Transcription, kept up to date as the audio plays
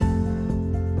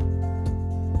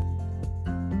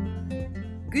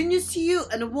Good news to you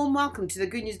and a warm welcome to the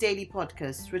Good News Daily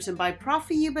podcast, written by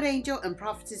Prophet Hubert Angel and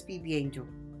Prophetess BB Angel.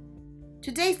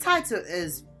 Today's title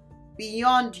is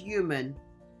Beyond Human.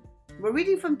 We're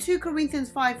reading from 2 Corinthians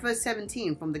 5 verse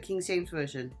 17 from the King James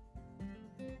Version.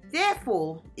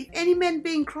 Therefore, if any man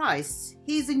be in Christ,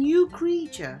 he is a new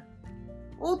creature.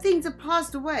 All things are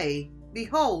passed away.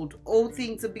 Behold, all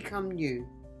things have become new.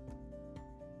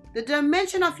 The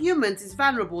dimension of humans is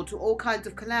vulnerable to all kinds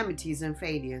of calamities and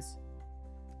failures.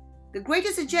 The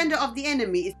greatest agenda of the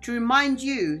enemy is to remind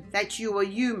you that you are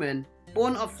human,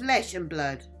 born of flesh and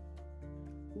blood.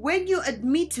 When you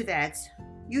admit to that,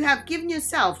 you have given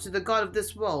yourself to the God of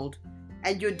this world,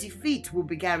 and your defeat will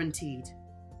be guaranteed.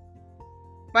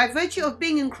 By virtue of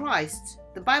being in Christ,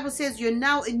 the Bible says you're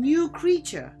now a new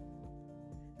creature.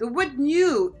 The word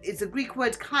new is the Greek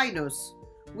word kainos,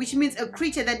 which means a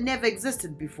creature that never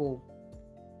existed before.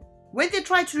 When they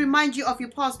try to remind you of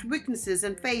your past weaknesses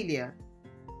and failure,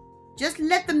 just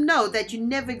let them know that you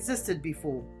never existed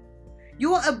before.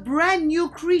 You are a brand new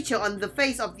creature on the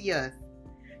face of the earth.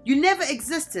 You never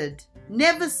existed,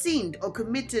 never sinned or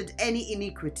committed any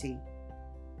iniquity.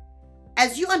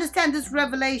 As you understand this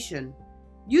revelation,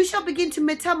 you shall begin to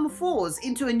metamorphose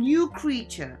into a new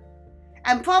creature,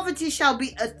 and poverty shall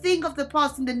be a thing of the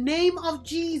past in the name of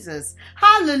Jesus.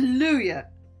 Hallelujah!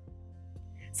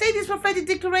 Say this prophetic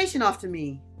declaration after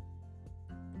me.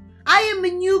 I am a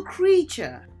new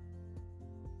creature,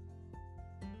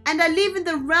 and I live in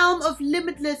the realm of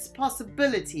limitless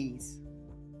possibilities.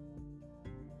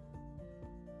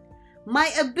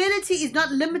 My ability is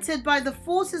not limited by the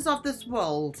forces of this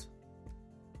world.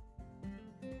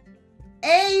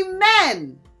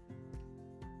 Amen.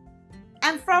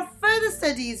 And for further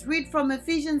studies, read from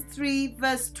Ephesians 3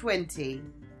 verse 20.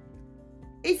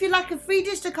 If you'd like a free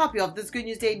digital copy of this Good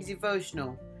News Daily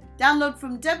Devotional, download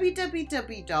from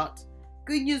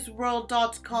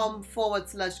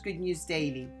www.goodnewsworld.com/Good News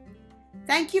Daily.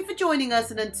 Thank you for joining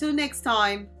us, and until next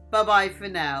time, bye bye for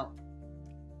now.